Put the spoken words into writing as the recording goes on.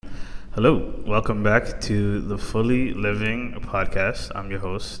Hello, welcome back to the Fully Living podcast. I'm your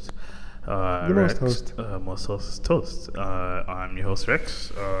host, Most host. Most host Toast. I'm your host,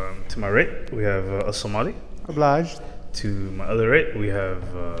 Rex. To my right, we have a Somali. Obliged. To my other right, we have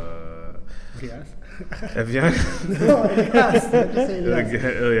Yes. Evian. No, yes. Just say yes.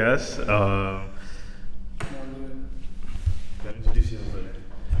 Yes. Introduce yourself, brother.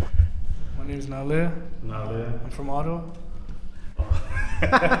 My name is Nalea. Nalia. I'm from Ottawa.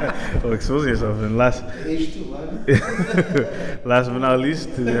 Oh, expose yourself. And last but not least,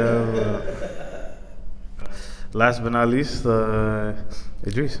 we have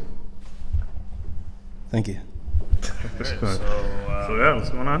Idris. Thank you. So yeah, what's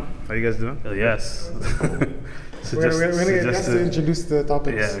going on? How you guys doing? Yes. We're going to have to introduce the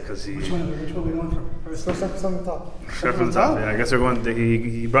topics. Yeah, because Which one are we going for first? So start from the top. Start from the top. Yeah, I guess we're going.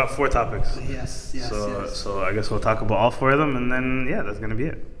 He brought 4 topics. Yes. So I guess we'll talk about all 4 of them, and then that's gonna be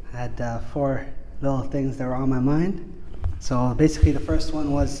it. I had 4 little things that were on my mind. So basically, the first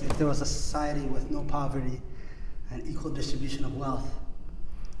one was if there was a society with no poverty and equal distribution of wealth,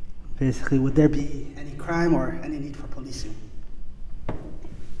 basically, would there be any crime or any need for policing?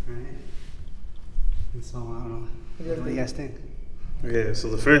 Right? And so, I don't know. What do you guys think? Okay, so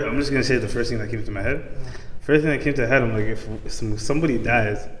I'm just gonna say the first thing that came to my head. First thing that came to my head, I'm like, if somebody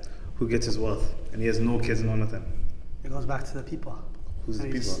dies, who gets his wealth, and he has no kids, no nothing? It goes back to the people. Who's the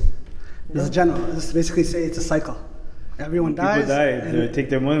And people? This is general. This basically say it's a cycle. Everyone dies. People die, and they take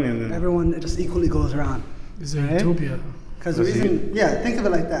their money, and then everyone just equally goes around. Is there Right? utopia? Because the reason, think of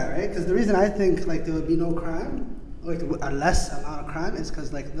it like that, right? Because the reason I think like there would be no crime, like a less amount of crime, is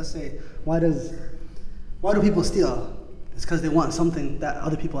because like let's say why do people steal? It's because they want something that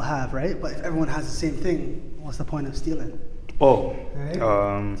other people have, right? But if everyone has the same thing, what's the point of stealing? Right?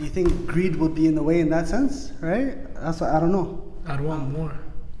 Do you think greed would be in the way in that sense, right? That's what I don't know. I'd want more.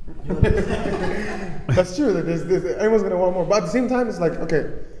 That's true. That everyone's going to want more. But at the same time, it's like, okay,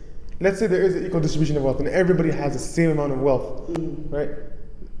 let's say there is an equal distribution of wealth and everybody has the same amount of wealth, right?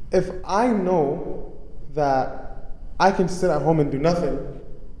 If I know that I can sit at home and do nothing,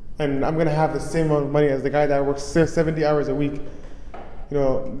 and I'm going to have the same amount of money as the guy that works 70 hours a week,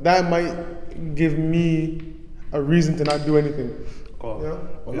 that might give me a reason to not do anything. Oh. You know?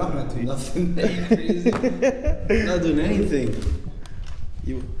 Well, I'm not doing nothing. Are you crazy? I'm not doing anything.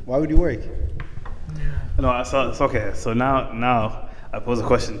 Why would you work? No, it's okay. So now I pose a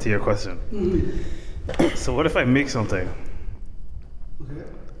question to your question. So what if I make something? Okay.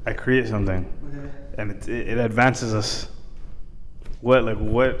 I create something, Okay. and it advances us. What?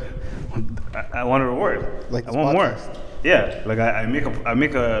 I want a reward. Like I this want more. podcast. Yeah, like I make a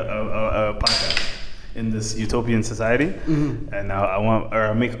podcast in this utopian society, and now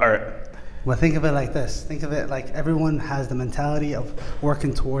I make art. Well, think of it like this. Think of it like everyone has the mentality of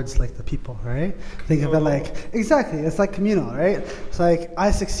working towards like the people, right? Think of it like, exactly, it's like communal, right? It's like I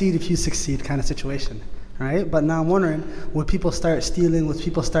succeed if you succeed kind of situation, right? But now I'm wondering, would people start stealing? Would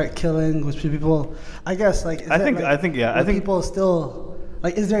people start killing? Would people, I guess like, I think people still,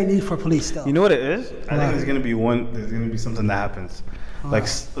 like, is there a need for police still? You know what it is? I think there's gonna be something that happens. Like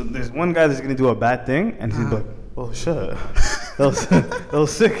there's one guy that's gonna do a bad thing, and he's like, "Oh shit, that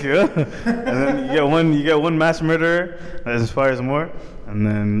was sick, yeah." And then you get one mass murderer that inspires more, and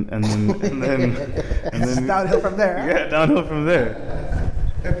then It's downhill from there. Huh? yeah, downhill from there.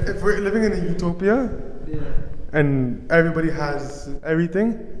 If we're living in a utopia and everybody has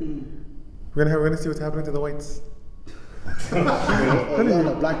everything, we're gonna see what's happening to the whites.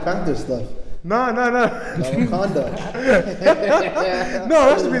 Black Panther stuff. No. Wakanda. No, I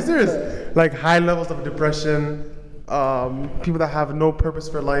have to be serious. Like high levels of depression, people that have no purpose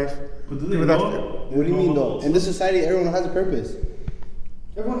for life. But do people What do you mean though? In this society, everyone has a purpose.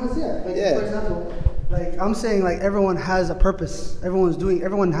 Everyone has, Like, Yeah. for example, like I'm saying, like everyone has a purpose.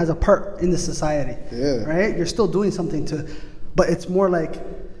 Everyone has a part in the society. Yeah. Right? You're still doing something but it's more like,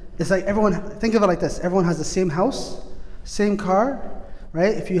 it's like everyone, think of it like this. Everyone has the same house, same car,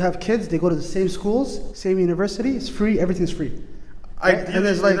 right? If you have kids, they go to the same schools, same university, it's free, everything's free. Right? And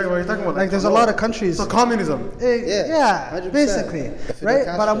there's like, what are you talking about? there's a lot of countries. So communism. Yeah, 100%. basically, Fidel right?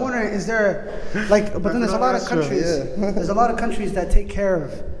 But I'm Castro. wondering, is there, but then there's a lot of Castro, countries. yeah. There's a lot of countries that take care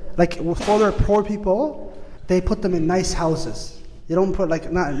of, for their poor people, they put them in nice houses. You don't put not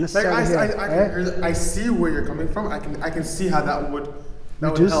Like necessarily here, I see where you're coming from. I can see how that would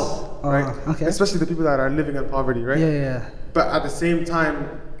Reduce? help, right? Okay. Especially the people that are living in poverty, right? Yeah. But at the same time,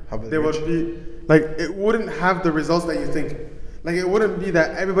 How about the there would be it wouldn't have the results that you think. Like it wouldn't be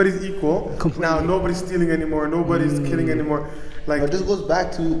that everybody's equal. Completely. Now nobody's stealing anymore. Nobody's killing anymore. Like But this goes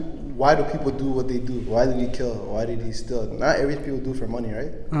back to why do people do what they do? Why did he kill? Why did he steal? Not every people do for money,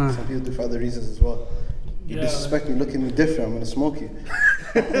 right? Some people do for other reasons as well. You disrespect me, look at me different, I'm gonna smoke you.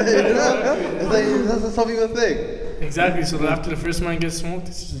 You know? It's like, that's what some people think. Exactly. So after the first man gets smoked,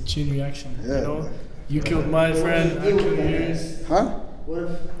 this is a chain reaction. Yeah. You know, you killed my friend, I killed yours. Huh? What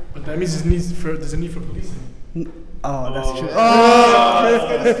if? But that means there's a need for policing. Oh, that's true.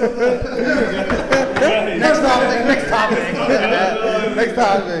 Next topic. Next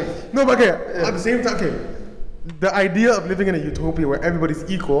topic. No, but okay. At the same time, okay. The idea of living in a utopia where everybody's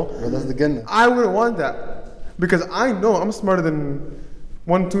equal, Well, that's the good. I wouldn't want that because I know I'm smarter than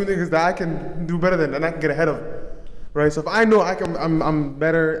 1-2 niggas that I can do better than and I can get ahead of, right? So if I know I'm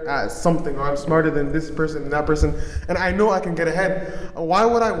better at something or I'm smarter than this person and that person, and I know I can get ahead, why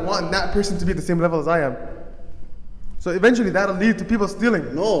would I want that person to be at the same level as I am? So eventually that'll lead to people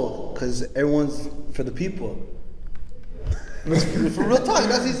stealing. No, because everyone's for the people. For real talk,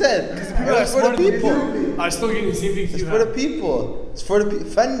 that's what he said. It's for the people. I still getting the same things It's you for the have. people. It's for the people.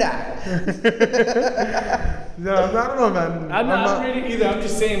 Fenda. Yeah, I don't know, man. I'm not ready either. I'm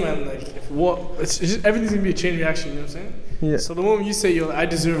just saying, man. Like, it's just everything's gonna be a chain reaction. You know what I'm saying? Yeah. So the moment you say, "Yo, I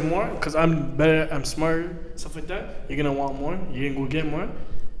deserve more because I'm better, I'm smarter," stuff like that, you're gonna want more. You're gonna go get more, and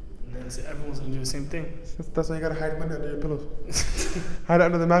then everyone's gonna do the same thing. That's why you gotta hide money under your pillows. Hide it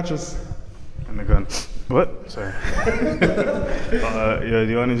under the mattress. And the gun. What? Sorry. Yeah, do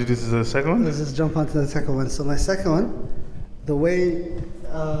you want to introduce the second one? Let's just jump onto the second one. So my second one, the way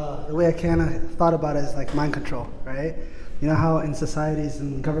I kind of thought about it is like mind control, right? You know how in societies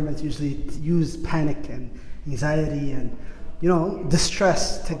and governments usually use panic and anxiety and, you know,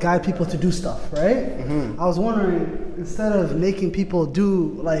 distress to guide people to do stuff, right? I was wondering, instead of making people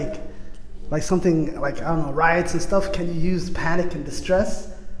do like something like, I don't know, riots and stuff, can you use panic and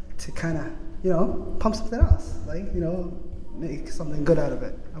distress to kind of, you know, pump something else? Like, you know, make something good out of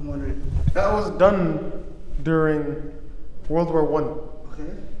it. I'm wondering. That was done during World War I,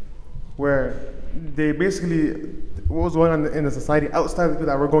 Okay. where they basically, what was going on in the society outside of the people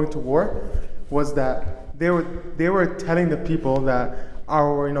that were going to war, was that they were telling the people that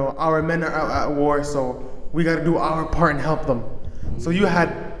our men are out at war, so we got to do our part and help them. So you had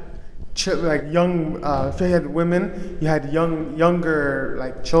young, so you had women, you had younger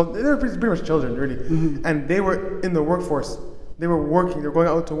like children. They were pretty much children, really, and they were in the workforce. They were working. They were going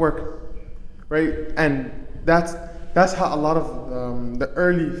out to work, right? And that's how a lot of the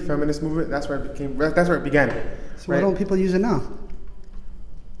early feminist movement. That's where it began. So why don't people use it now?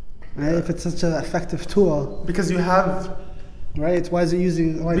 Right? If it's such an effective tool, Because you have right? Why is it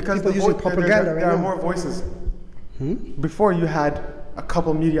using? Why because people using propaganda right there are now? more voices. Before you had a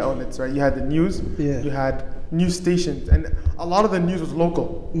couple media outlets, right? You had the news, Yeah. you had news stations, and a lot of the news was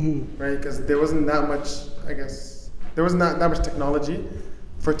local, right? Because there wasn't that much, I guess, there wasn't that much technology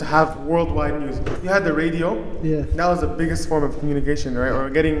for it to have worldwide news. You had the radio, Yeah. that was the biggest form of communication, right? Or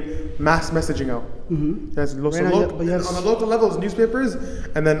getting mass messaging out. That's Right now, but you have on a local level, it was newspapers,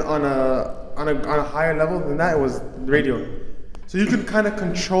 and then on a higher level than that, it was radio. So you can kind of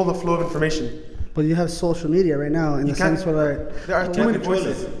control the flow of information. But you have social media right now in the can't- sense where There are too many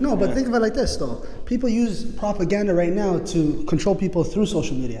voices. no, but think of it like this though. People use propaganda right now to control people through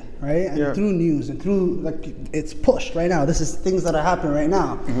social media, right? And Yeah. through news and through it's pushed right now. This is things that are happening right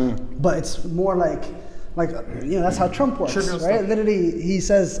now. But it's more like you know, that's how Trump works, Trivial right? stuff. Literally he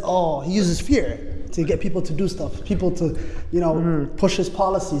says, he uses fear to get people to do stuff, people to, you know, push his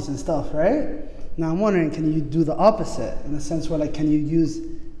policies and stuff, right? Now I'm wondering, can you do the opposite in the sense where like can you use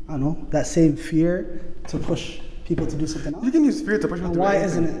I don't know, that same fear to push people to do something else? You can use fear to push people And to do why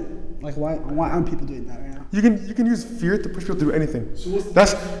anything. isn't it? Like why aren't people doing that right now? You can use fear to push people to do anything.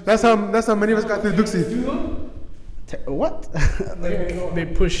 That's how many of us got through Duxie. What? They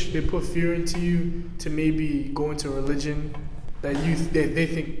put fear into you to maybe go into a religion that they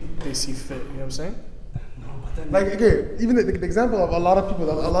think they see fit. You know what I'm saying? Like okay, even the example of a lot of people,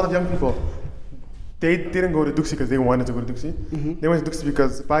 a lot of young people, they didn't go to Duxie because they wanted to go to Duxie. They went to Duxie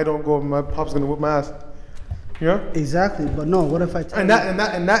because if I don't go, my pop's gonna whip my ass. You know? Exactly, but no. What if I tell And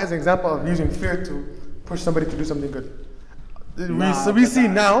you? that is an example of using fear to push somebody to do something good. Nah, we see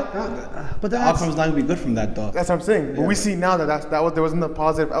now. But The that's outcome's not gonna be good from that, though. That's what I'm saying. But we see now that there wasn't a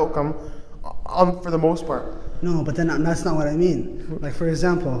positive outcome, for the most part. no, but then that's not what I mean. Like for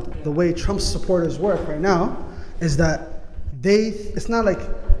example, the way Trump's supporters work right now is that it's not like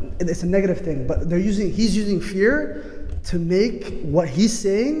it's a negative thing, but he's using fear to make what he's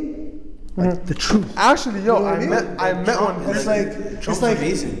saying like the truth. Actually, yo, You know what I mean? I met one. It's like Trump's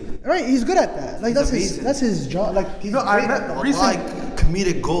amazing. Right, he's good at that. Like amazing. that's his job. Like he's No, I great met at that. recent- Like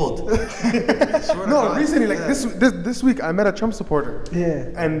comedic gold. No, recently, like this week, I met a Trump supporter. Yeah.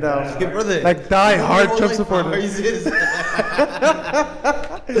 And Hey, brother. like die-hard Trump supporter.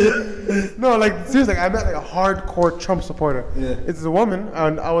 No, like seriously, like, I met like a hardcore Trump supporter. Yeah. It's a woman,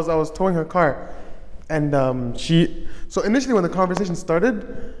 and I was towing her car, and she. So initially, when the conversation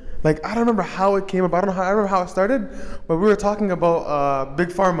started, like I don't remember how it came up. I don't remember how it started, but we were talking about big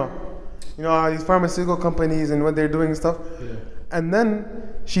pharma. You know, these pharmaceutical companies and what they're doing and stuff. Yeah. And then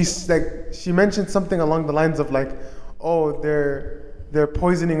she mentioned something along the lines of like, oh, they're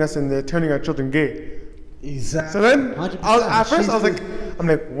poisoning us and they're turning our children gay. Exactly. So then, at first I was like,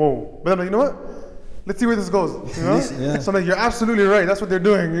 whoa. But I'm like, you know what? Let's see where this goes. You know? Yeah. So I'm like, you're absolutely right. That's what they're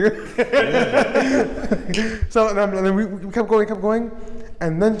doing. So and then we kept going,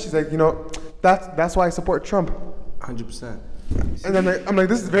 and then she's like, you know, that's why I support Trump. 100%. And then I'm like,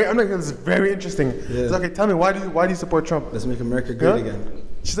 this is very interesting. Yeah. She's like, okay, tell me why do you support Trump? Let's make America great again.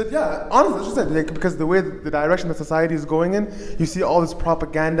 She said, yeah, honestly, she said, like, because the way the direction that society is going in, you see all this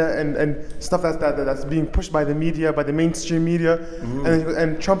propaganda and stuff that's being pushed by the media, by the mainstream media,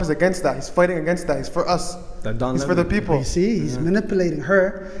 and Trump is against that. He's fighting against that. He's for us. He's for the people. You see, he's manipulating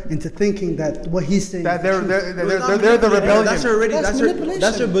her into thinking that what he's saying. That they're the rebellion.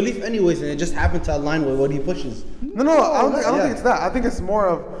 That's her belief, anyways, and it just happened to align with what he pushes. No, I don't think it's that. I think it's more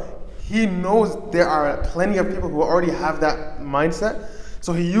of he knows there are plenty of people who already have that mindset.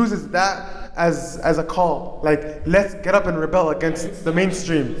 So he uses that as a call, like, let's get up and rebel against the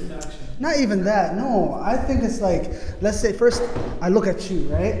mainstream. Not even that, no. I think it's like, let's say first I look at you,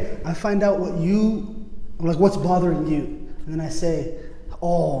 right? I find out what's bothering you. And then I say,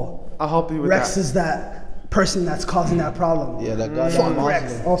 oh, I'll help you with Rex that. is that person that's causing that problem. Yeah, that guy. Fuck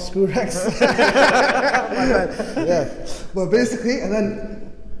Rex. Oh, screw Rex. My bad. Yeah. But basically, and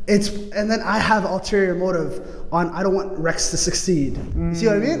then I have ulterior motive on I don't want Rex to succeed. You see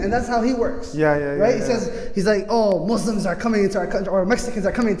what I mean? And that's how he works. Yeah. Right? He says he's like, oh, Muslims are coming into our country, or Mexicans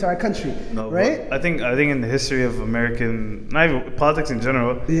are coming into our country. No, right? I think in the history of American, not even politics in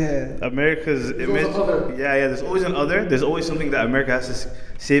general. Yeah. America's image. There's always an other. There's always something that America has to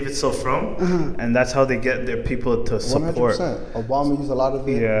save itself from, and that's how they get their people to support. 100%. Obama used a lot of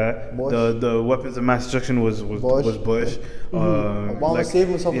it. Yeah. Bush. The weapons of mass destruction was Bush. Obama saved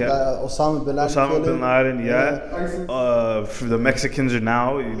himself with that Osama bin Laden. Osama bin Laden, for the Mexicans are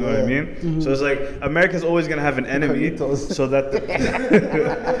now, you know what I mean? So it's like America's always gonna have an enemy, so that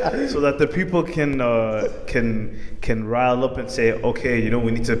the people can rile up and say, okay, you know,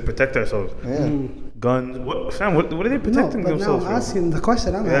 we need to protect ourselves. Yeah. Guns. What are they protecting themselves from? The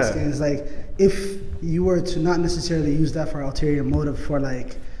question I'm asking is like, if you were to not necessarily use that for ulterior motive for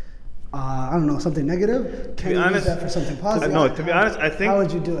like, I don't know, something negative, can you use that for something positive? No, to be honest, I think. How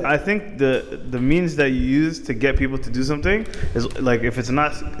would you do it? I think the means that you use to get people to do something is like, if it's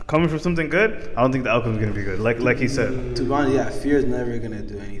not coming from something good, I don't think the outcome is gonna be good. Like he said. To be honest, fear is never gonna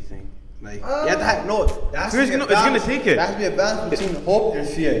do anything. Like Fear is gonna take it. There has to be a balance between hope and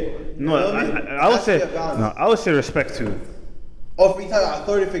fear. No, I would say respect too. Oh, if you talk about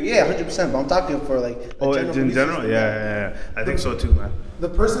authority figure, yeah, 100%. But I'm talking for like. In general, yeah. I think so too, man. The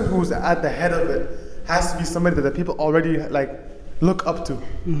person who's at the head of it has to be somebody that the people already like look up to,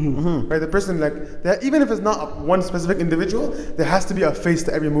 right? The person even if it's not one specific individual, there has to be a face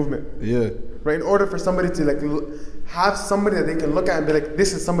to every movement. Yeah. Right. In order for somebody to have somebody that they can look at and be like,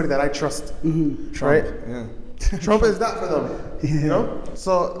 this is somebody that I trust. Trump, right? Yeah. Trump is that for them. Yeah. You know.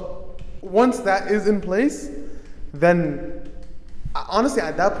 So once that is in place, then. Honestly,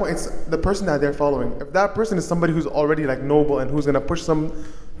 at that point, it's the person that they're following. If that person is somebody who's already like noble and who's gonna push them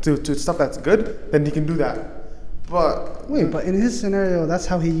to stuff that's good, then he can do that. But but in his scenario, that's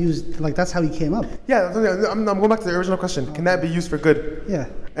how that's how he came up. Yeah, I'm going back to the original question. Can that be used for good? Yeah.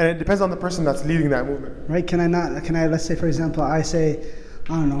 And it depends on the person that's leading that movement. Right? Let's say, for example, I say,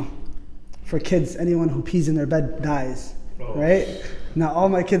 I don't know, for kids, anyone who pees in their bed dies. Right? Now all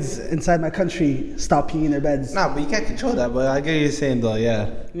my kids inside my country stop peeing in their beds. Nah, but you can't control that. But I get what you're saying, though. Yeah.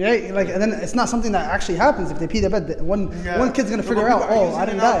 Right? Like, and then it's not something that actually happens if they pee their bed. One kid's gonna figure out, I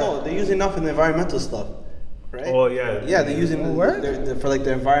didn't die. They're using enough in the environmental stuff. Right? Oh yeah. Yeah, they're using for like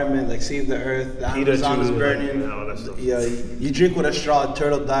the environment, like save the earth. The Amazon is burning. All that stuff. Yeah, you drink with a straw, a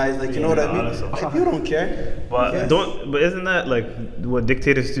turtle dies. Like, you know what I mean? Like, you don't care. But isn't that like what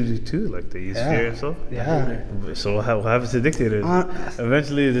dictators do too? Like they use fear and stuff. Yeah. So what happens to dictators?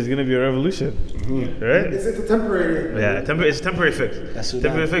 Eventually, there's gonna be a revolution, right? It's a temporary. Yeah, it's a temporary fix.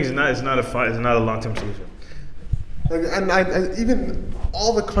 Temporary fix is not a long-term solution. Like, and even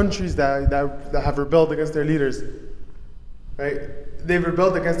all the countries that have rebelled against their leaders, right? They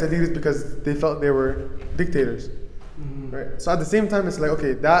rebelled against their leaders because they felt they were dictators. right? So at the same time, it's like,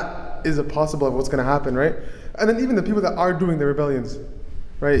 okay, that is a possible of what's gonna happen, right? And then even the people that are doing the rebellions,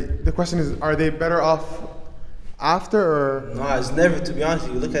 right? The question is, are they better off after or? No, it's never. To be honest,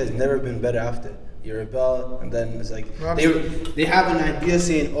 you look at it, it's never been better after. You rebel, and then it's like they have an idea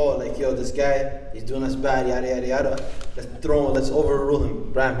saying, oh, like yo, this guy is doing us bad, yada yada yada. Let's overrule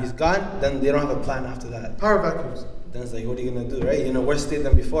him. Bam, he's gone. Then they don't have a plan after that. Power vacuums. Then it's like, what are you gonna do, right? You're in a worse state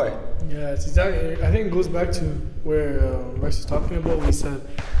than before. Yeah, it's exactly. I think it goes back to where Rex was talking about. We said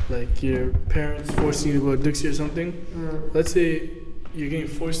like your parents forcing you to go to Dixie or something. Let's say you're getting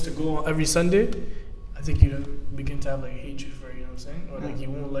forced to go every Sunday. I think you begin to have like hatred for it. You know what I'm saying? Or like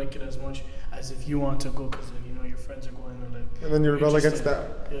you won't like it as much as if you want to go because you know your friends are going or like. And then you rebel against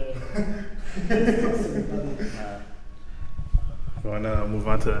that. Yeah. You wanna move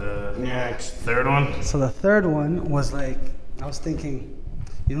on to the next third one? So the third one was like, I was thinking,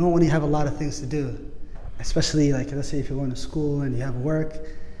 you know, when you have a lot of things to do, especially like, let's say if you're going to school and you have work,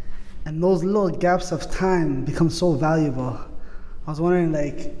 and those little gaps of time become so valuable. I was wondering,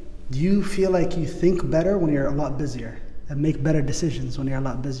 like, do you feel like you think better when you're a lot busier and make better decisions when you're a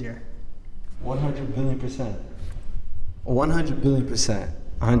lot busier? 100 billion%. 100 billion%.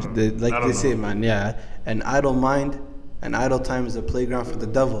 100, like they say, man, yeah. An idle mind, an idle time is a playground for the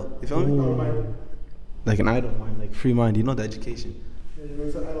devil. You feel me? Like an idle mind, like free mind. You know the education. Yeah, you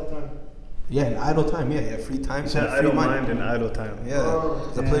lose idle time. Yeah, an idle time. Yeah, free time. So Yeah, idle mind and idle time. Yeah,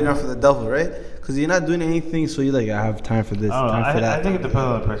 it's a playground for the devil, right? Because you're not doing anything, so you're like, I have time for this, time for that. I think it depends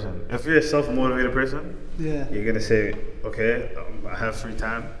on the person. If you're a self-motivated person, Yeah. you're gonna say, okay, I have free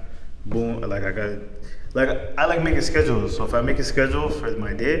time. Boom, like I got, like I like making schedules. So if I make a schedule for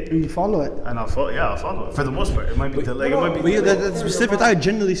my day, And you follow it. and I'll follow it. For the most part, it might be like it might be. But yeah, that's specific.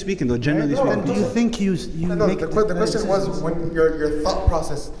 Generally speaking, though, generally Then speaking. do you think you No, make the better question was decisions? when your thought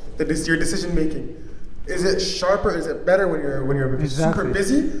process, your decision making, is it sharper? Is it better when you're Exactly. super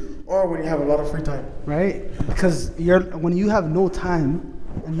busy, or when you have a lot of free time? Right? Because when you have no time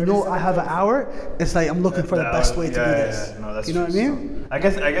and you know I have an hour, it's like I'm looking for the best way to do this. No, that's You know what I true. mean? I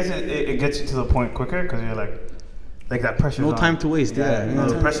guess it gets you to the point quicker because you're like that pressure's No on. time to waste, yeah. No,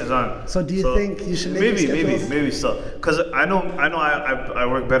 the pressure's on. So do you think you should make maybe so? Because I know I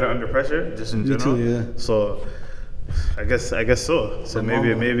work better under pressure just in Me general. too, yeah. So I guess so. So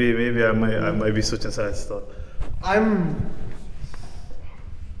maybe I might be switching sides still. I'm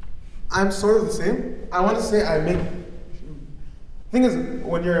sort of the same. I want to say I make. Thing is,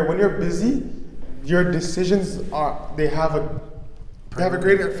 when you're busy, your decisions have a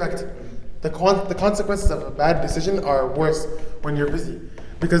greater effect. The consequences of a bad decision are worse when you're busy,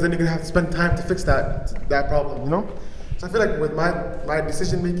 because then you're gonna have to spend time to fix that problem. You know. So I feel like with my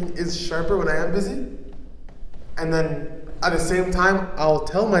decision making is sharper when I am busy, and then at the same time I'll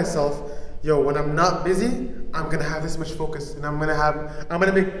tell myself, yo, when I'm not busy, I'm gonna have this much focus, and I'm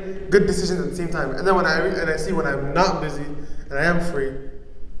gonna make good decisions at the same time. And then when I see when I'm not busy and I am free,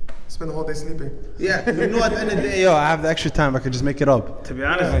 spend the whole day sleeping. Yeah, you know, at the end of the day, yo, I have the extra time. I could just make it up. To be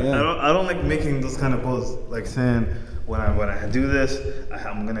honest, I don't like making those kind of goals. Like saying when I do this,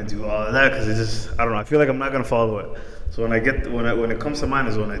 I'm gonna do all of that because it just I don't know. I feel like I'm not gonna follow it. So when it comes to mind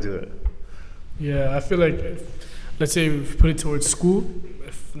is when I do it. Yeah, I feel like, let's say if we put it towards school,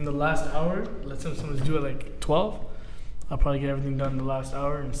 if in the last hour, let's say someone's due at like 12, I'll probably get everything done in the last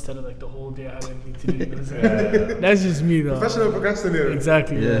hour instead of like the whole day I had anything to do. That's just me though. Professional procrastinator.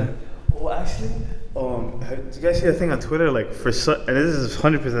 Exactly. Yeah. Well, actually, did you guys see a thing on Twitter? Like and this is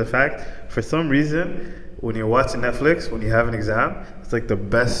 100% fact. For some reason, when you're watching Netflix, when you have an exam, it's like the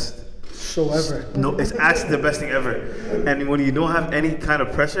best Show ever. No, it's actually the best thing ever. And when you don't have any kind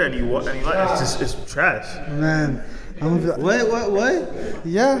of pressure and you it's trash. Man. What?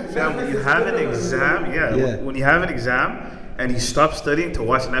 Yeah. Fam, when you have an exam, when you have an exam and you stop studying to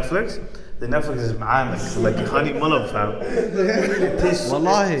watch Netflix, the Netflix is like honey mullah, fam. It tastes,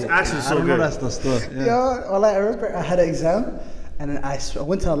 Wallahi, it's actually so I don't know good. that's the stuff. Yeah. Yeah, well, I remember I had an exam, and then I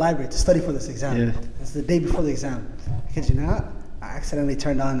went to the library to study for this exam. Yeah. It's the day before the exam. I kid you not, I accidentally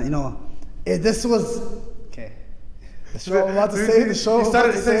turned on, this was, okay. The show I'm about to say, the show He I'm about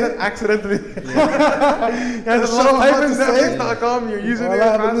started to say. accidentally. The show I'm about to say. Netflix.com, your username,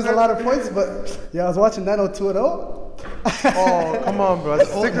 Well, I lose a password. lot of points, but yeah, I was watching 90210. Oh, come on, bro.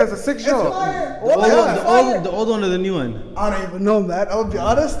 That's a sick show. The old one or the new one? I don't even know, man. I would be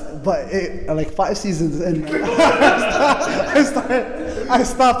honest, but like 5 seasons in, I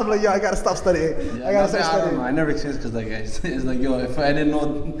stopped. I'm like, yo, I gotta stop studying. I gotta start I don't studying. know. I never experienced because it's like, yo, if I didn't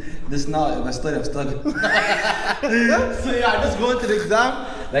know this now, if I studied, I'm stuck. So yeah, I just go into the exam.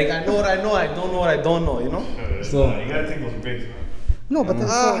 Like I know what I know, I don't know what I don't know. You know. So you gotta take those breaks. No, but then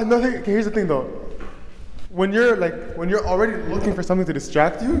No, here's the thing though. when you're already looking for something to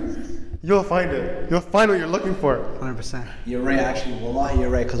distract you, you'll find it. You'll find what you're looking for. 100%. You're right, actually. Wallahi, you're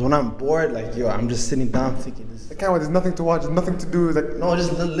right. Because when I'm bored, like, yo, I'm just sitting down thinking this. I can't wait. There's nothing to watch. There's nothing to do. It's like, No,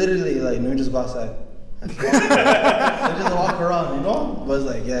 just literally, like, let me just go outside. I just walk around, you know? But it's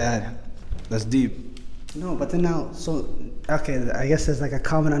like, yeah, that's deep. No, but then now, so, okay, I guess there's like a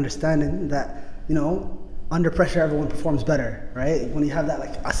common understanding that, you know, under pressure everyone performs better, right? When you have that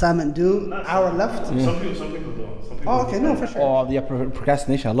like assignment due, hour left. Some people don't. Some people Oh, okay, no, for sure. Oh, yeah,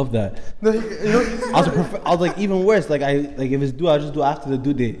 procrastination. I love that. no, you know, I was like even worse. Like if it's due, I'll just do after the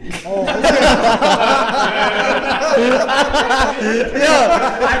due date. Oh,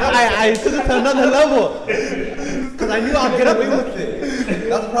 I took it to another level because I knew I'd get away with it.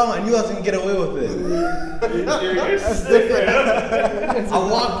 That's the problem. I knew I was gonna get away with it. I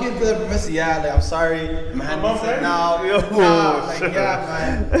walk into the professor. Yeah, like I'm sorry, I'm handling it now. Like, yeah,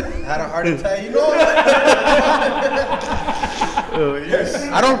 man, I had a heart attack. You know what?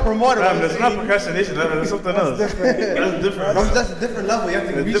 I don't promote it. That's not procrastination. That's something else. That's different. That's a different level. You have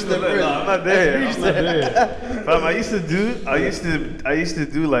to reach the No, I'm not there yet. Fam, I used to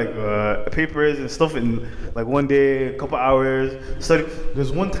do like papers and stuff in like one day, a couple hours. Study.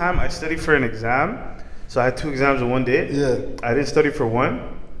 There's one time I studied for an exam, so I had 2 exams in one day. Yeah. I didn't study for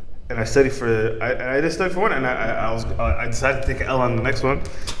one, and I studied for I didn't study for one, and I decided to take an L on the next one.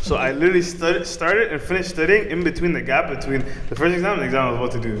 So I literally started and finished studying in between the gap between the first exam and the exam I was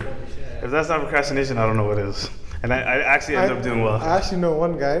about to do. If that's not procrastination, I don't know what is. And I actually ended up doing well. I actually know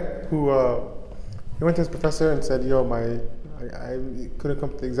one guy who he went to his professor and said, "Yo, I couldn't come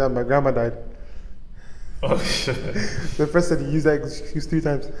to the exam. My grandma died." Oh shit. The professor said he used that excuse 3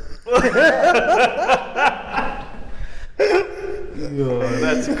 times. Yo,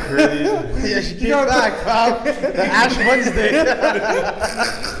 that's crazy. Yeah, she came back, fam. The Ash Wednesday.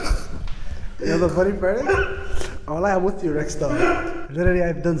 you know the funny part is, I'm with you, Rex. Though, literally,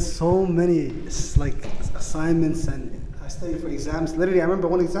 I've done so many like assignments and I studied for exams. Literally, I remember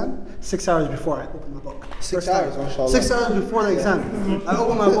one exam 6 hours before I opened my book. 6 First hours, time. mashallah. 6 hours before the exam, I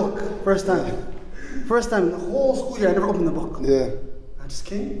opened my book. First time in the whole school year, I never opened the book. Yeah. I just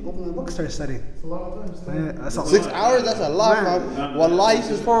came, opened my book, started studying. It's a lot of time. That's a 6 lot. hours, that's a lot, fam. Wallahi, this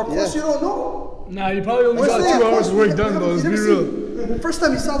is For a course you don't know. Nah, you probably only Where's got that? 2 hours of work You done though, let's be never real. seen- First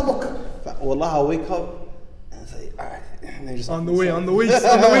time you saw the book. Wallah, I wake up and it's like, alright. And they just On the way to school,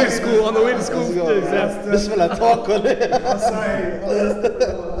 Let's go. Bismillah, talk on it.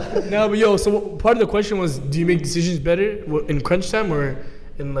 No, but yo, so part of the question was, do you make decisions better in crunch time or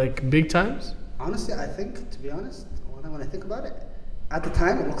in like big times? Honestly, I think, to be honest, when I think about it, at the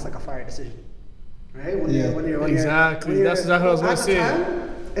time it looks like a fire decision, right? When you're Exactly. That's exactly what I was gonna at the say. time,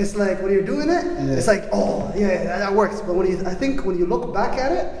 it's like when you're doing it, it's like, oh yeah, that works. But I think when you look back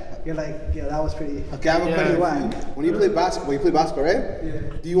at it, you're like, yeah, that was pretty. Okay, I have a question for you. When you play basketball, right? Yeah.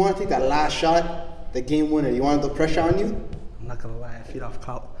 Do you want to take that last shot, the game winner? You want the pressure on you? I'm not gonna lie, I feed off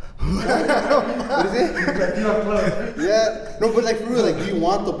clout. What is it? Yeah. No, but like for real, like, do you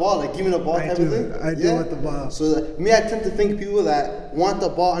want the ball? Like, give me the ball type of thing? I do want the ball. So, like, me, I tend to think people that want the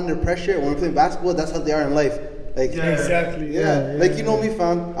ball under pressure when we're playing basketball, that's how they are in life. Like, Exactly. yeah. Like, you know me,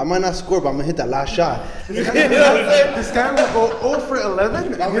 fam. I might not score, but I'm gonna hit that last shot. This guy will go 0 for 11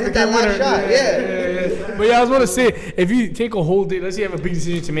 I'm and gonna hit hit the that game last winner. shot. Yeah. Yeah. But yeah, I was gonna say, if you take a whole day, let's say you have a big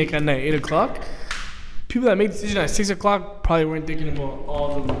decision to make at night, 8 o'clock, people that make decisions at 6 o'clock probably weren't thinking about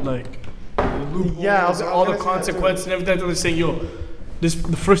all the like loopholes, Yeah, I was all the gonna say that too. consequences and everything. They're saying, yo, the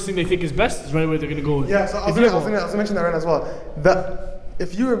first thing they think is best is right where they're gonna go with. Yeah, so I was gonna mention that right as well.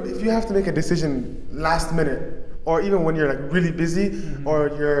 If you have to make a decision last minute, or even when you're like really busy, or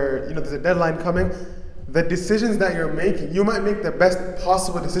there's a deadline coming, the decisions that you're making, you might make the best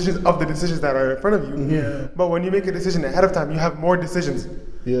possible decisions of the decisions that are in front of you. Yeah. But when you make a decision ahead of time, you have more decisions.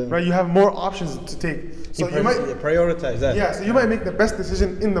 Yeah. Right? You have more options to take. So you might prioritize that. Yeah, so you might make the best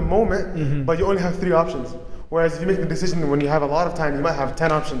decision in the moment, but you only have 3 options. Whereas if you make the decision when you have a lot of time, you might have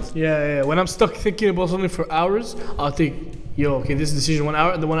 10 options. Yeah. When I'm stuck thinking about something for hours, I'll think, yo, okay, this decision 1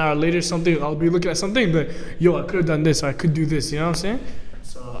 hour, and then 1 hour later, I'll be looking at something, but yo, I could have done this, or I could do this. You know what I'm saying?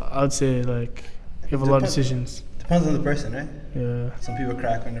 So I would say like you have a lot of decisions. Depends on the person, right? Yeah. Some people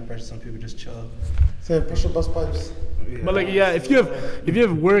crack under pressure, some people just chill. Say push your bus pipes. But like if you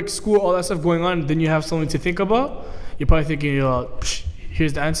have work, school, all that stuff going on, then you have something to think about. You're probably thinking, yo,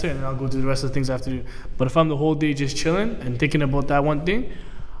 here's the answer, and I'll go do the rest of the things I have to do. But if I'm the whole day just chilling and thinking about that one thing,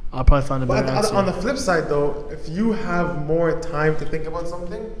 I'll probably find a better answer. On the flip side, though, if you have more time to think about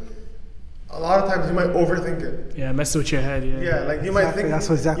something, a lot of times you might overthink it. Yeah, mess with your head. Yeah. Yeah, like you might think That's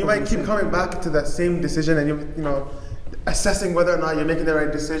exactly you what might I'm keep saying. coming back to that same decision, and you know, assessing whether or not you're making the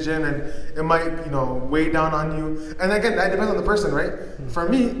right decision, and it might, weigh down on you. And again, that depends on the person, right? For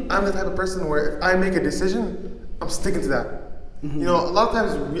me, I'm the type of person where if I make a decision, I'm sticking to that. A lot of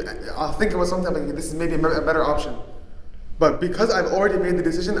times I'll think about something like this is maybe a better option, but because I've already made the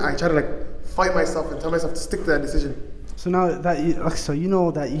decision, I try to fight myself and tell myself to stick to that decision. So now that you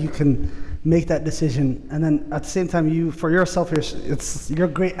know that you can make that decision, and then at the same time, you're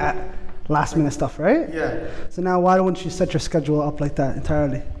great at last minute stuff, right? Yeah. So now why don't you set your schedule up like that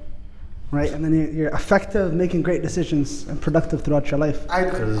entirely, right? And then you're effective, making great decisions and productive throughout your life.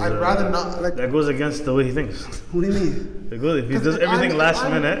 I'd rather not That goes against the way he thinks. What do you mean? If he does everything last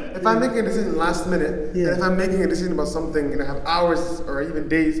minute. If I'm making a decision last minute, and if I'm making a decision about something and I have hours or even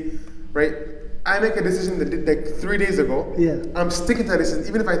days, right? I make a decision like 3 days ago. Yeah. I'm sticking to that decision,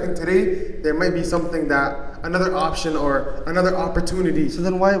 even if I think today there might be something another option or another opportunity. So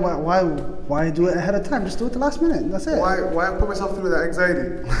then why do it ahead of time? Just do it the last minute. That's it. Why put myself through that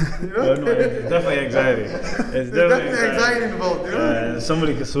anxiety? No, it's definitely anxiety. It's definitely anxiety involved. And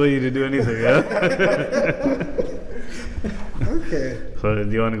somebody can sway you to do anything. Yeah. Okay. So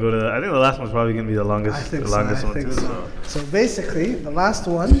do you want to go to? I think the last one's probably gonna be the longest. I think one so. too. So basically, the last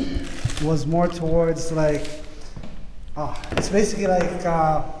one was more towards it's basically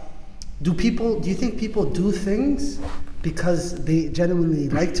do you think people do things because they genuinely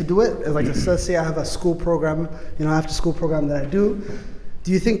like to do it? Like let's say I have a school program, after school program that I do.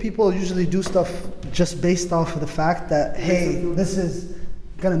 Do you think people usually do stuff just based off of the fact that, hey, this is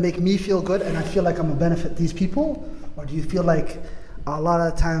gonna make me feel good and I feel like I'm gonna benefit these people? Or do you feel like a lot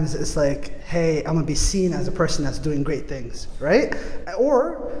of times it's like, hey, I'm gonna be seen as a person that's doing great things, right?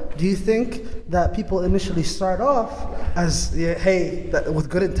 Or do you think that people initially start off as, with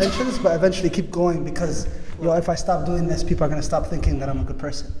good intentions, but eventually keep going because, if I stop doing this, people are gonna stop thinking that I'm a good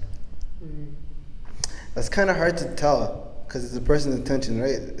person? That's kind of hard to tell because it's a person's intention,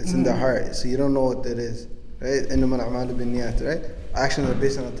 right? It's in their heart, so you don't know what it is, right? إنما الأعمال بالنيات, right? Actions are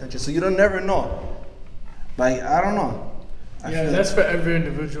based on intention, so you don't never know. Like, I don't know. That's for every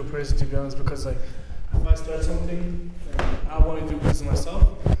individual person, to be honest, because if I start something and I want to do this myself,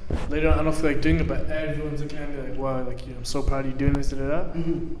 later on I don't feel like doing it, but everyone's kind of like, wow, I'm so proud of you doing this, da-da-da.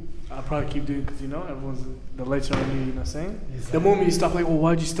 I'll probably keep doing it because, the lights are on you, you know what I'm saying? Exactly. The moment you stop,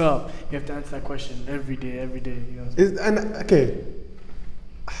 why'd you stop? You have to answer that question every day,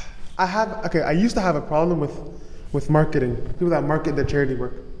 I used to have a problem with marketing, people that market their charity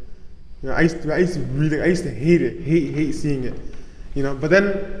work. I used to hate it, hate seeing it, But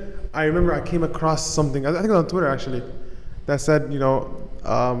then I remember I came across something, I think it was on Twitter actually, that said,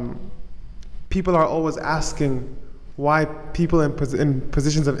 people are always asking why people in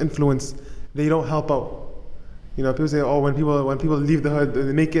positions of influence, they don't help out. People say, when people leave the hood,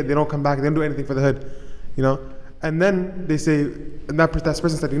 they make it, they don't come back, they don't do anything for the hood, And then they say, and that person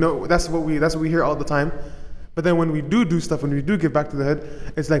said, that's what we hear all the time. But then when we do stuff, when we do give back to the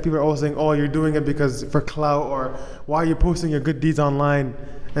hood, it's like people are always saying, you're doing it because for clout, or why are you posting your good deeds online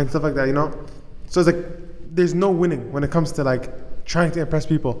and stuff like that, So it's like there's no winning when it comes to trying to impress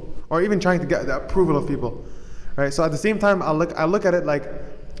people or even trying to get the approval of people, right? So at the same time, I look at it like,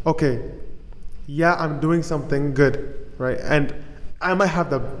 okay, yeah, I'm doing something good, right? And I might have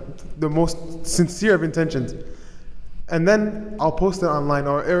the most sincere of intentions. And then I'll post it online,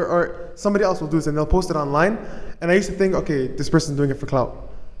 or somebody else will do this and they'll post it online. And I used to think, okay, this person's doing it for clout.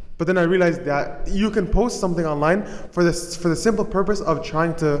 But then I realized that you can post something online for the simple purpose of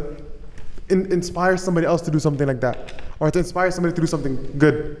trying to inspire somebody else to do something like that, or to inspire somebody to do something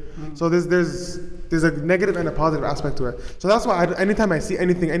good. So there's a negative and a positive aspect to it. So that's why anytime I see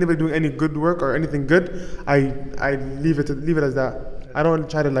anybody doing any good work or anything good, I leave it as that. I don't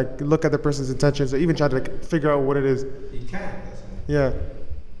try to look at the person's intentions or even try to figure out what it is. You can. Yeah.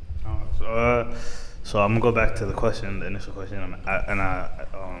 So I'm gonna go back to the initial question,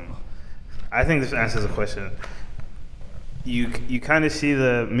 I think this answers the question. You kind of see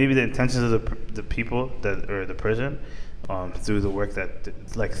maybe the intentions of the people or the person through the work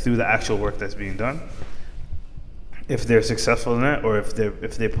through the actual work that's being done. If they're successful in it, or if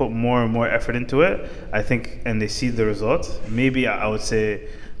they put more and more effort into it, I think, and they see the results, maybe I would say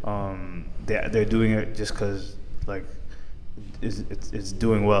they're doing it just because it's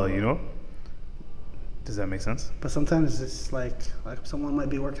doing well, Does that make sense? But sometimes it's like someone might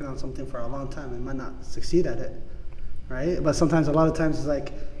be working on something for a long time and might not succeed at it, right? But sometimes, a lot of times,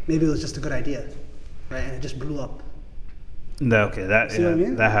 it's maybe it was just a good idea, right? And it just blew up. What I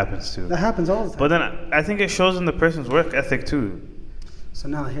mean? That happens too. That happens all the time. But then I think it shows in the person's work ethic too. So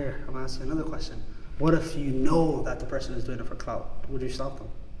now I'm gonna ask you another question. What if you know that the person is doing it for clout? Would you stop them?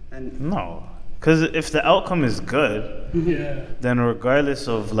 No. Because if the outcome is good, Yeah. then regardless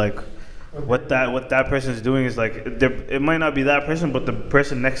of like what that person is doing is like, it might not be that person, but the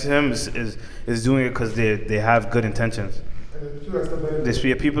person next to him is doing it because they have good intentions.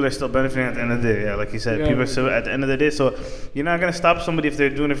 People are still benefiting at the end of the day. Yeah, like you said, Yeah. people are still at the end of the day. So you're not gonna stop somebody if they're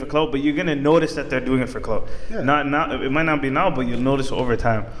doing it for clout, but you're gonna notice that they're doing it for clout. Yeah. Not now. It might not be now, but you'll notice over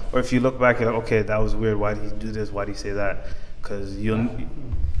time. Or if you look back, you're like, okay, that was weird. Why did he do this? Why did he say that? Because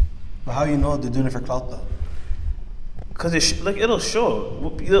But how you know they're doing it for clout though? Because it'll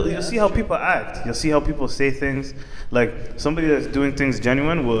show. You'll see how people act. You'll see how people say things. Like somebody that's doing things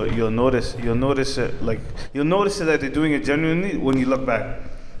genuine, you'll notice it. Like you'll notice that they're doing it genuinely when you look back.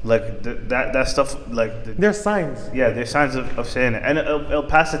 Like that stuff. Like There's signs. yeah, there's signs of saying it, and it'll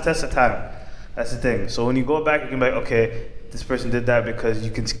pass the test of time. That's the thing. So when you go back, you can be like, okay, this person did that because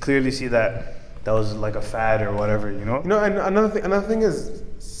you can clearly see that was like a fad or whatever. You know. You know, and another thing is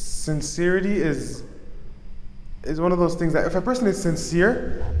sincerity is one of those things that if a person is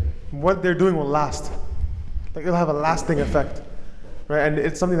sincere, what they're doing will last. Like it'll have a lasting effect, right? And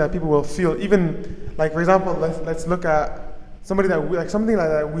it's something that people will feel. Even like, for example, let's look at somebody that something like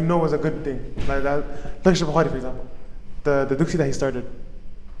that we know is a good thing. Like that, like Sheikh Bukhari, for example, the Duksi that he started,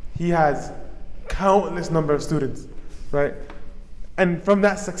 he has countless number of students, right? And from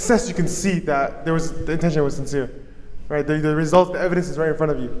that success, you can see that the intention was sincere, right? The results, the evidence is right in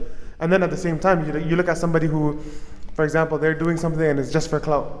front of you. And then at the same time, you look at somebody who, for example, they're doing something and it's just for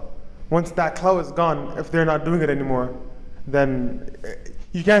clout. Once that clout is gone, if they're not doing it anymore, then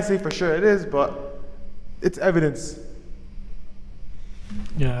you can't say for sure it is, but it's evidence.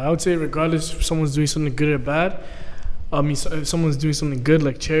 Yeah, I would say regardless if someone's doing something good or bad, if someone's doing something good,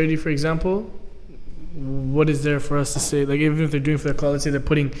 like charity, for example, what is there for us to say? Like, even if they're doing for their clout, let's say they're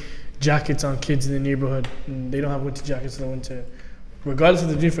putting jackets on kids in the neighborhood, and they don't have winter jackets in the winter. Regardless if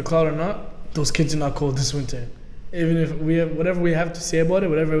they're doing for clout or not, those kids are not cold this winter. Even if we have whatever we have to say about it,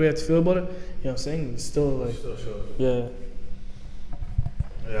 whatever we have to feel about it, you know what I'm saying? It's still like, yeah.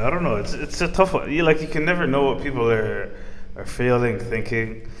 Yeah, I don't know. It's a tough one. You can never know what people are feeling,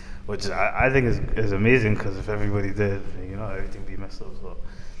 thinking, which I think is amazing, because if everybody did, everything would be messed up. So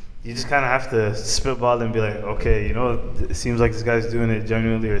you just kind of have to spitball and be like, okay, it seems like this guy's doing it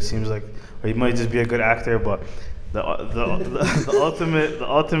genuinely, or he might just be a good actor, but the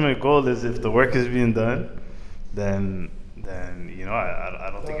ultimate goal is if the work is being done, then I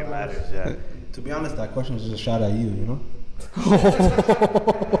don't think it matters. Yeah. To be honest, that question was just a shot at you,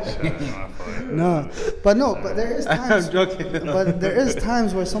 No, but there is times. I'm joking. But there is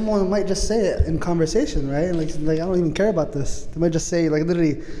times where someone might just say it in conversation, right? Like I don't even care about this. They might just say, like,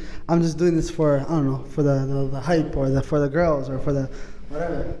 literally, I'm just doing this for, I don't know, for the hype, or for the girls, or for the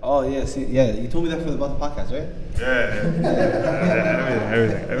whatever. Oh yeah, you told me that about the podcast, right? Yeah.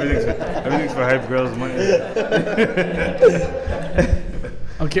 Everything's for hype girls' money.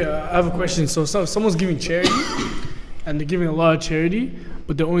 Okay, I have a question. So someone's giving charity, and they're giving a lot of charity,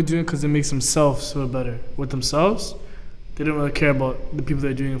 but they're only doing it because it makes themselves feel better with themselves. They don't really care about the people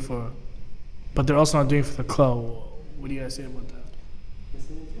they're doing it for, but they're also not doing it for the clout. What do you guys say about that?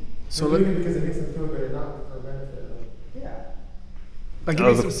 So because it makes them feel better, not for benefit. Like, it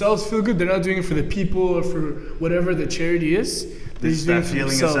makes themselves feel good. They're not doing it for the people or for whatever the charity is. They're just doing it for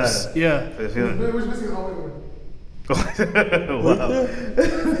themselves. Yeah. For the feeling. We're just missing all women. Wow.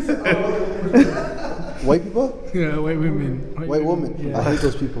 White people? Yeah, white women. White women. Yeah. I hate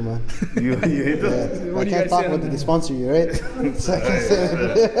those people, man. You hate those? Yeah. What I do you can't guys talk say about on it. They that? sponsor you, right? So I can't say I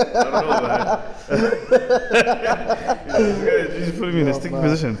don't know, man. You just put me in a sticky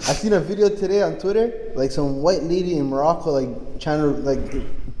position. I seen a video today on Twitter, like some white lady in Morocco, like trying to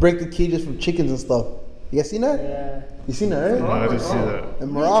break the cages from chickens and stuff. You guys seen that? Yeah. You seen that, right? No, I didn't see that.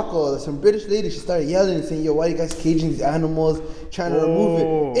 In Morocco, some British lady, she started yelling and saying, "Yo, why are you guys caging these animals? Trying to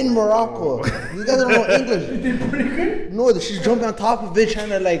remove it in Morocco." You guys don't know English. You did pretty good. No, she's jumping on top of it, trying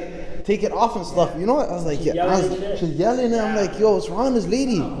to take it off and stuff. You know what? I was like, she's yelling, and I'm like, "Yo, what's wrong with this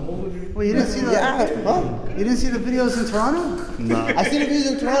lady?" Wait, you didn't see the? Yeah, huh? You didn't see the videos in Toronto? I seen the videos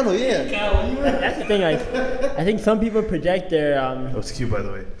in Toronto. Yeah. That's the thing. I think some people project their. That was cute, by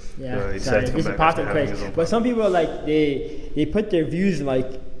the way. Yeah, he sorry, decided to come this is back past after and having quick. his own But some people they put their views in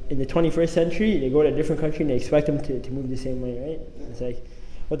the 21st century. They go to a different country and they expect them to move the same way, right? It's like,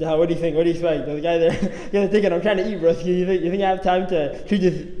 what the hell? What do you think? What do you expect? The guy there, you're thinking, I'm trying to eat, bro. You think I have time to treat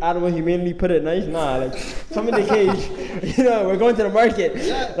this animal humanely, put it nice? Nah, like, come in the cage. We're going to the market.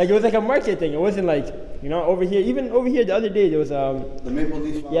 Like, it was like a market thing. It wasn't like, over here. Even over here the other day, there was the Maple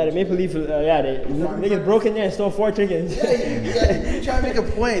Leaf. Yeah, the Maple Leaf. They niggas broke in there and stole 4 chickens. You try to make a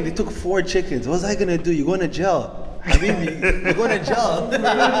point. They took 4 chickens. What's that gonna do? You going to jail. Habibi, you're going to jail.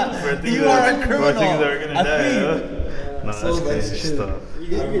 You are a criminal. For things that are gonna die. Habib. No, So that's crazy that's shit. stuff.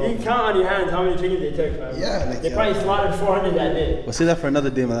 You can count on your hands how many chickens they took, man. Yeah, like, They yeah. probably slaughtered 400 that day. We'll say that for another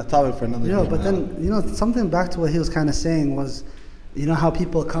day, man. That topic for another day. But man. then, something back to what he was kind of saying was, how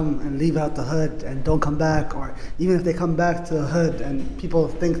people come and leave out the hood and don't come back, or even if they come back to the hood and people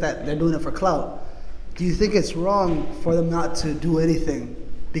think that they're doing it for clout. Do you think it's wrong for them not to do anything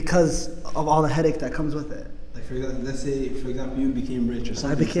because of all the headache that comes with it? Like, for example, let's say, for example, you became rich or So I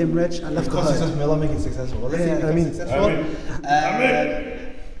something. became rich, I left the Become hood. successful, may Allah make it successful. Well, let's say you Yeah, become successful.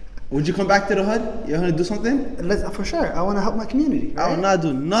 Would you come back to the hood? You're gonna do something? For sure, I want to help my community. I will not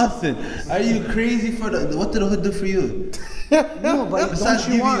do nothing. Are you crazy for the? What did the hood do for you? No, but Besides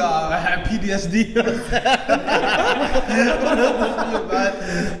don't give you you want... PTSD.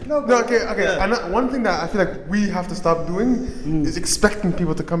 No, No, okay. And one thing that I feel like we have to stop doing is expecting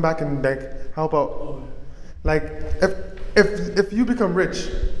people to come back and like help out. Like if you become rich,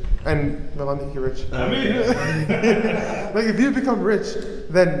 and well, make you rich. Like if you become rich,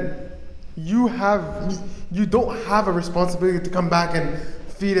 then you don't have a responsibility to come back and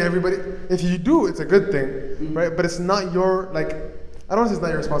feed everybody. If you do, it's a good thing, right? But it's not your like. I don't want to say it's not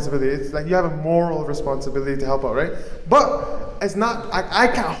your responsibility. It's like you have a moral responsibility to help out, right? But it's not. I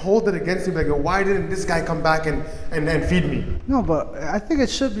can't hold it against you. Like, why didn't this guy come back and feed me? No, but I think it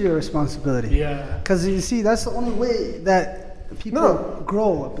should be a responsibility. Yeah. Because you see, that's the only way that people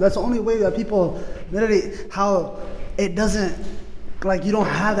grow. That's the only way that people, literally, how it doesn't, like, you don't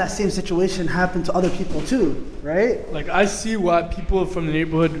have that same situation happen to other people too, right? Like, I see why people from the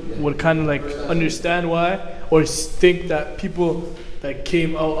neighborhood would kind of like understand why, or think that people that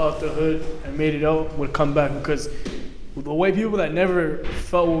came out the hood and made it out would come back, because the white people that never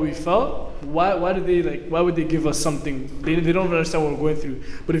felt what we felt, why would they give us something? They don't understand what we're going through.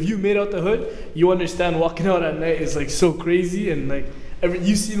 But if you made out the hood, you understand walking out at night is like so crazy, and like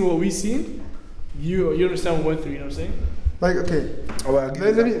you've seen what we've seen, you understand what we went through. You know what I'm saying? Like, okay,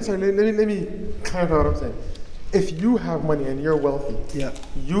 let me clarify what I'm saying. If you have money and you're wealthy,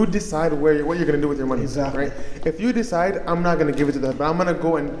 you decide what you're gonna do with your money. Exactly. Right? If you decide I'm not gonna give it to them, but I'm gonna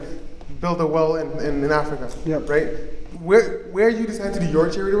go and build a well in Africa, right? Where you decide to do your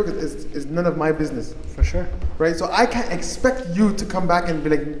charity work is none of my business. For sure. Right? So I can't expect you to come back and be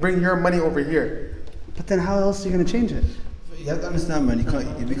like, bring your money over here. But then how else are you going to change it? You have to understand, man. You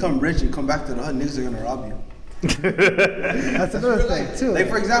become rich, you come back to the hood, niggas are gonna rob you. That's another thing too. Like,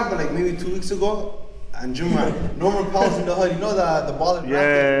 for example, like maybe 2 weeks ago, and Jumma, Norman Powell's in the hood. You know the baller?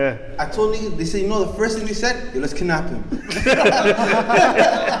 Yeah. I told niggas, they said, the first thing they said, yo, let's kidnap him.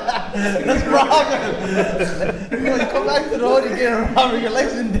 Let's rob him. You come back to the hood, you get robbed, your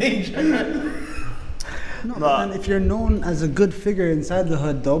life's in danger. No, but then if you're known as a good figure inside the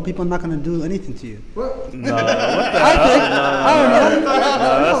hood, though, people are not going to do anything to you. No, what the hell? No,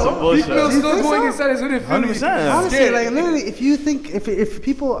 that's some bullshit. People still going inside his hood and feeling 100%. Honestly, like literally, if you think, if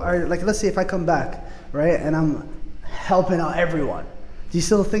people are, like, let's say if I come back, right, and I'm helping out everyone, do you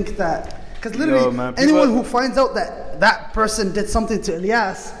still think that, because literally, man, anyone who finds out that that person did something to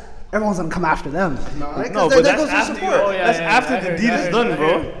Ilyas, everyone's gonna come after them. Right? No, but that's after, that's yeah, after I the heard, deed I is heard, done, I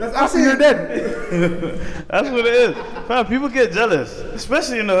bro. heard. That's after you're dead. That's what it is. Fam, people get jealous,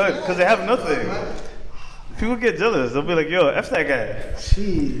 especially in the hood, because they have nothing. People get jealous. They'll be like, yo, F that guy.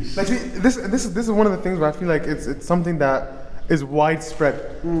 Jeez. Like, see, this is one of the things where I feel like it's something that is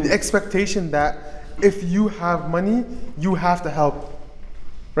widespread. The expectation that if you have money, you have to help,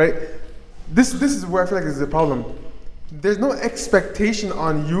 right? This is where I feel like this is a problem. There's no expectation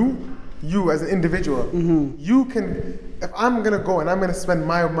on you as an individual. You can, if I'm gonna go and I'm gonna spend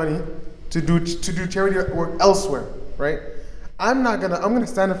my money to do charity work elsewhere, right? I'm gonna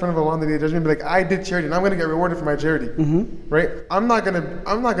stand in front of Allah on the day of judgment and be like, I did charity and I'm gonna get rewarded for my charity, right? I'm not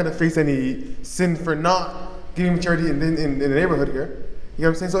gonna face any sin for not giving charity in the neighborhood here. You know what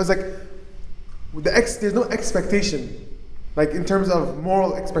I'm saying? So it's like there's no expectation, like in terms of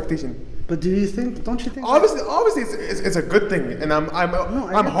moral expectation. But don't you think? Obviously, it's a good thing, and I'm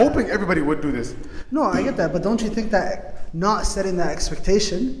hoping everybody would do this. No, I get that, but don't you think that not setting that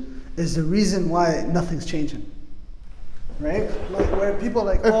expectation is the reason why nothing's changing? Right? Like where people are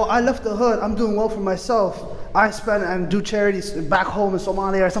like, oh, I left the hood, I'm doing well for myself. I spend and do charities back home in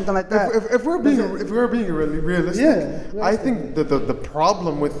Somalia or something like that. If we're being really realistic, I think that the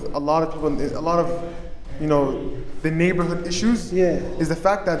problem with a lot of people, a lot of the neighborhood issues, is the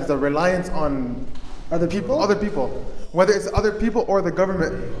fact that there's a reliance on Other people, whether it's other people or the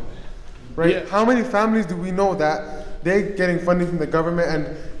government, right? Yeah. How many families do we know that they're getting funding from the government,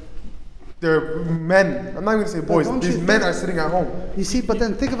 and they're men. I'm not even gonna say boys. don't These you men think- are sitting at home. You see, but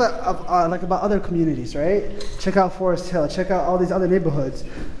then think like about other communities, right? Check out Forest Hill. Check out all these other neighborhoods.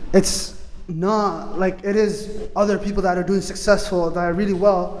 It's not like it is other people that are doing successful, that are really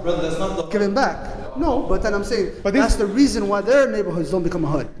well, Brother, that's not the giving back. No, but then I'm saying But that's these- the reason why their neighborhoods don't become a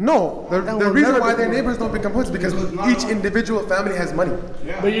hood. No, the will reason never why their become- neighbors don't become hoods is because each individual family has money.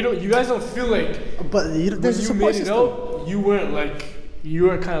 But you guys don't feel like But when there's a you support made it system. out, you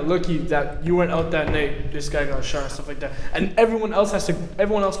were kind of lucky that you weren't out that night. This guy got shot and stuff like that, and everyone else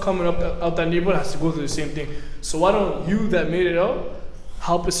coming up out that neighborhood has to go through the same thing. So why don't you that made it out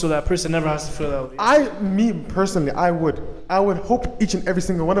help it so that person never has to feel that way? Me personally, I would hope each and every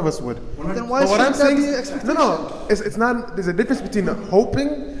single one of us would. Then why But what I'm shouldn't that saying be an is, expectation? no, it's not. There's a difference between hoping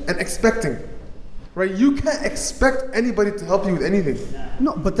and expecting, right? You can't expect anybody to help you with anything.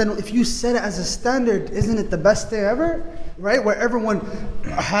 No, but then if you set it as a standard, isn't it the best day ever? Right, where everyone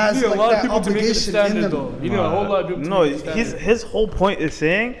has You need like a lot of that people to make it a obligation in standard, them. though. You need a whole lot of people to No, make it a standard. his whole point is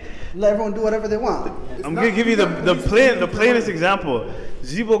saying, Let everyone do whatever they want. I'm gonna give you the plainest example.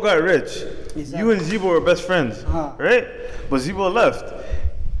 Zebo got rich. You and Zebo were best friends, right? But Zebo left.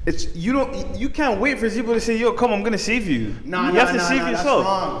 You can't wait for Zebo to say, "Yo, come, I'm gonna save you." You have to save yourself. That's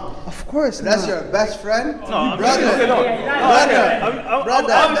wrong. Of course, That's not. your best friend? No, I'm brother.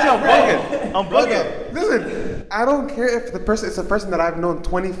 Brother, obviously I'm bugging. I'm bugging. Listen, I don't care if it's a person that I've known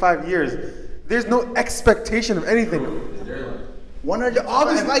 25 years. There's no expectation of anything. 100.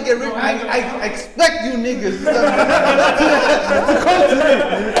 Obviously, if I get rich, I expect you niggas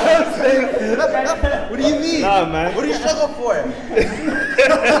What do you mean? Nah, man. What do you struggle for?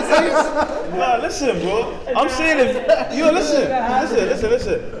 Nah, listen, bro. I'm saying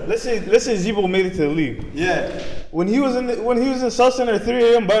let's say Zebo made it to the league. Yeah. When he was in South Center at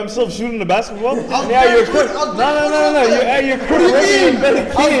 3 a.m. by himself shooting the basketball, was you're there, at your dude. crib. I was No, you're at your crib. What do you mean? Betting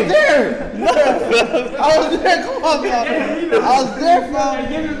I was kids. there. I was there. Come on, man. I was there,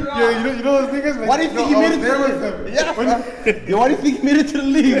 fam. Yeah, you know the thing is, like, Why do you think he I made was it there to with the him. league? Yeah. Yo, why do you think he made it to the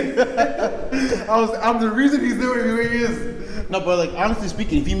league? I'm the reason he's there where he is. No, but like honestly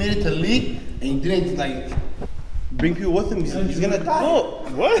speaking, if he made it to the league and he didn't like bring people with him, he's gonna die. Oh,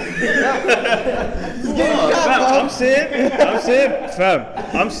 what? Fam,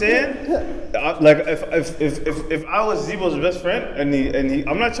 I'm saying, like if I was Zebo's best friend and he,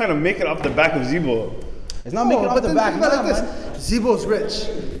 I'm not trying to make it off the back of Zebo. It's not making No, up but the then back. think about Nah, it like man. this. Zebo's rich.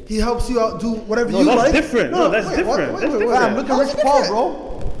 He helps you out, do whatever No, you that's like. different. No, that's different. That's different. Fam, look at Rich Paul,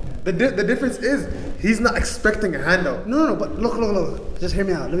 bro. The difference is he's not expecting a handout. No, but look. Just hear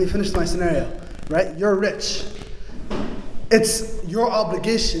me out. Let me finish my scenario. Right? You're rich. It's your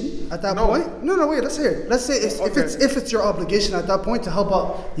obligation at that point. No, wait. Let's hear it. Let's say if it's your obligation at that point to help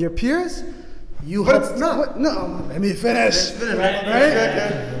out your peers, you But help. it's not. What? No, let me finish.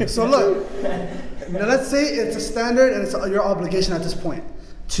 Right? So look. Now let's say it's a standard and it's your obligation at this point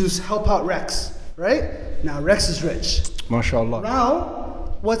to help out Rex. Right? Now Rex is rich. MashaAllah.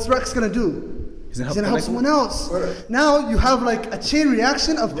 Now, what's Rex gonna do? He's gonna gonna help help someone else. Now you have like a chain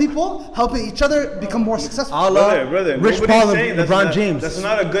reaction of people helping each other become more successful. Brother, Rich nobody's Paul and saying that's LeBron not- James. That's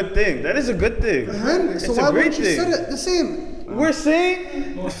not a good thing. That is a good thing. And so It's why a great wouldn't you thing. set it the same? We're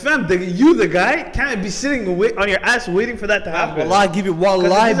saying, fam, the guy, can't be sitting on your ass waiting for that to happen. Wallah, I give you Because it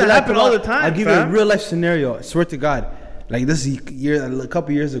wallahi, doesn't happen all the time, I'll give you a fam. real life scenario. I swear to God. Like this a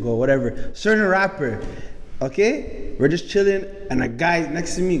couple years ago, whatever. Certain rapper, okay? We're just chilling, and a guy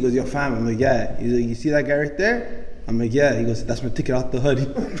next to me goes, "Yo, fam." I'm like, "Yeah." He's like, "You see that guy right there?" I'm like, "Yeah." He goes, "That's my ticket out the hood."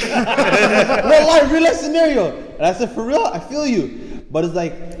 Wallahi, real life scenario. And I said, "For real, I feel you." But it's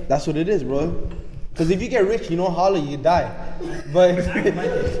like, that's what it is, bro. Because if you get rich, you don't holler, you die. But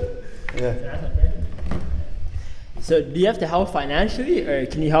yeah. So do you have to help financially, or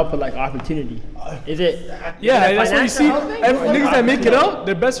can you help with like opportunity? Is it? Yeah, is it that's what you see. financial helping, Every, or- niggas that make it out,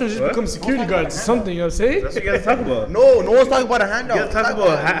 their best friends just become security guards or something. You know what I'm saying? That's what you gotta talk about. No one's talking about a handout. You gotta talk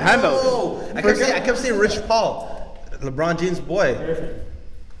about handouts. No, I kept saying Rich Paul, LeBron James' boy.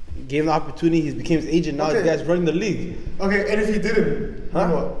 Gave him the opportunity, he became his agent, now this guy's running the league. Okay, and if he didn't,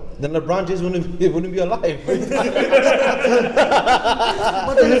 then what? Then LeBron James wouldn't be alive. But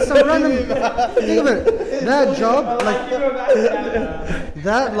then it's some random. Think of it. That job, like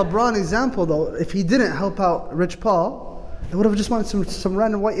that LeBron example, though, if he didn't help out Rich Paul, they would have just wanted some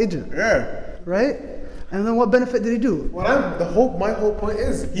random white agent, Yeah. right? And then what benefit did he do? My whole point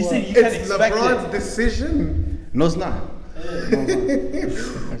is, He said you can't it's expect LeBron's it. decision No, it's not.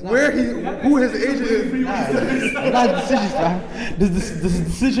 who his agent is. Not decisions, man. This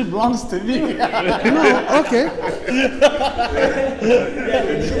decision belongs to me. No, okay.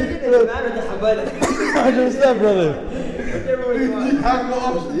 100%, brother. have no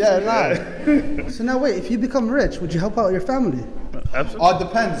option. Yeah, nah. So now wait, if you become rich, would you help out your family? Absolutely. All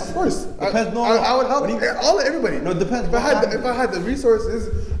depends. Of course. Depends. I would help everybody. No, it depends. If I had the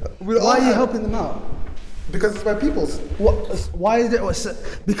resources, we'd all Why are you have- helping them out? Because it's my people's. Why is there?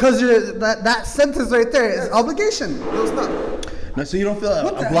 Because that sentence right there is obligation. No, it's not. No, so you don't feel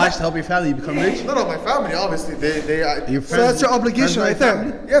What the obliged to help your family. You become rich. No, my family, obviously. Your So that's your obligation right there.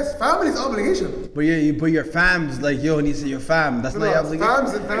 family? Yes, family's obligation. But your fam's like, yo, and you say your fam. That's not your obligation.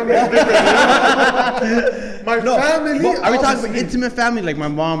 Fams and family is different. My family. But are we talking about obviously- intimate family, like my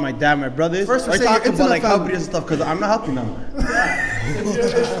mom, my dad, my brothers? First we're Are we saying talking your about like intimate helping and stuff? Because I'm not helping them. When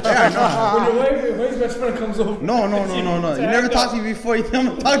your wife's best friend comes over. No. You never talked to me before. You think I'm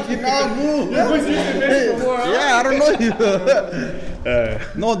gonna talk to you now? Move. Yeah, I don't know you.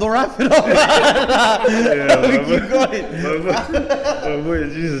 No, don't wrap it up. Keep going. My boy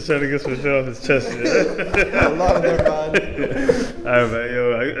Jesus trying to get some shit off his chest. Yeah? Allah, man. Alright, man. Yo,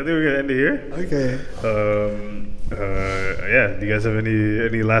 I think we're gonna end it here. Okay. Yeah. Do you guys have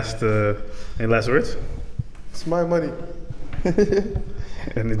any last words? It's my money.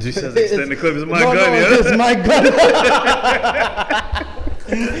 And the G says extend the clip is my No, gun, yeah. it's my gun.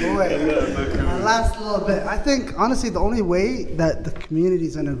 My last little bit. I think honestly, the only way that the community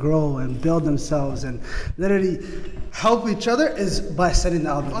is gonna grow and build themselves and literally help each other is by setting the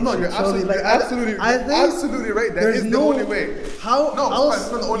obligation. Oh no, you're So, absolutely, I think absolutely right. That is the only way. How No, else?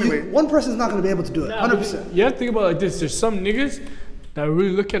 it's not the only way. One person's not gonna be able to do it. Nah, 100%. you have to think about it like this. There's some niggas that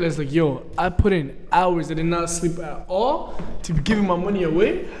really look at it as like, yo, I put in hours. I did not sleep at all to be giving my money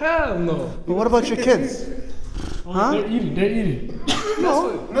away. Hell no. But what about your kids? Huh? They're eating. No.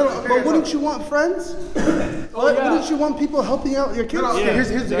 Okay, But so- wouldn't you want friends? Wouldn't you want people helping out your kids? No, okay, Yeah, here's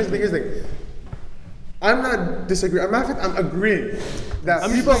the thing. I'm not disagreeing. I'm agreeing that I'm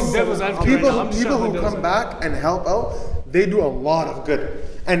just people, playing devil's advocate people, right now. I'm just people trying to who play come devil's back and help out, they do a lot of good.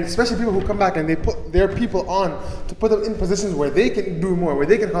 And especially people who come back and they put their people on to put them in positions where they can do more, where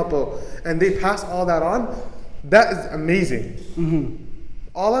they can help out, and they pass all that on. That is amazing.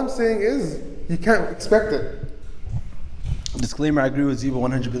 All I'm saying is you can't expect it. Disclaimer: I agree with Ziba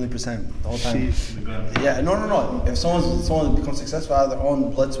 100 billion% the whole time. Yeah, no. If someone becomes successful out of their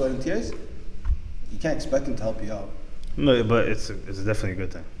own blood, sweat, and tears, you can't expect them to help you out. No, but it's definitely a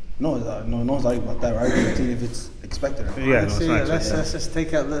good thing. No one's arguing about that. We're arguing if it's expected. Or not. Yeah, no, it's See, not let's expected. just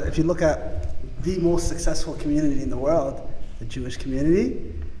take a. If you look at the most successful community in the world, the Jewish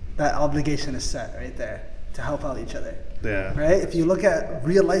community, that obligation is set right there to help out each other. Yeah. Right? If you look at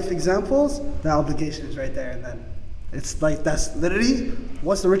real life examples, that obligation is right there, and then it's like that's literally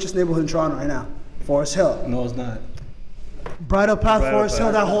what's the richest neighborhood in Toronto right now? Forest Hill, No, it's not. Bridal Path, Forest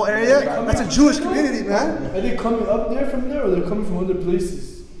Hill, that whole area. That's a Jewish community, man. Are they coming up there from there, or they're coming from other places?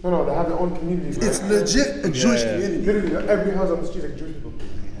 No, they have their own communities. man. It's legit a Jewish community. Literally, every house on the street is like Jewish people.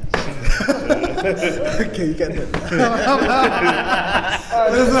 Okay, you get it. Alright,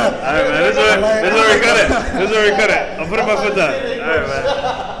 man. This is where we cut it. I'll put my foot down. Alright,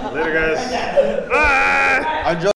 man. Later, guys.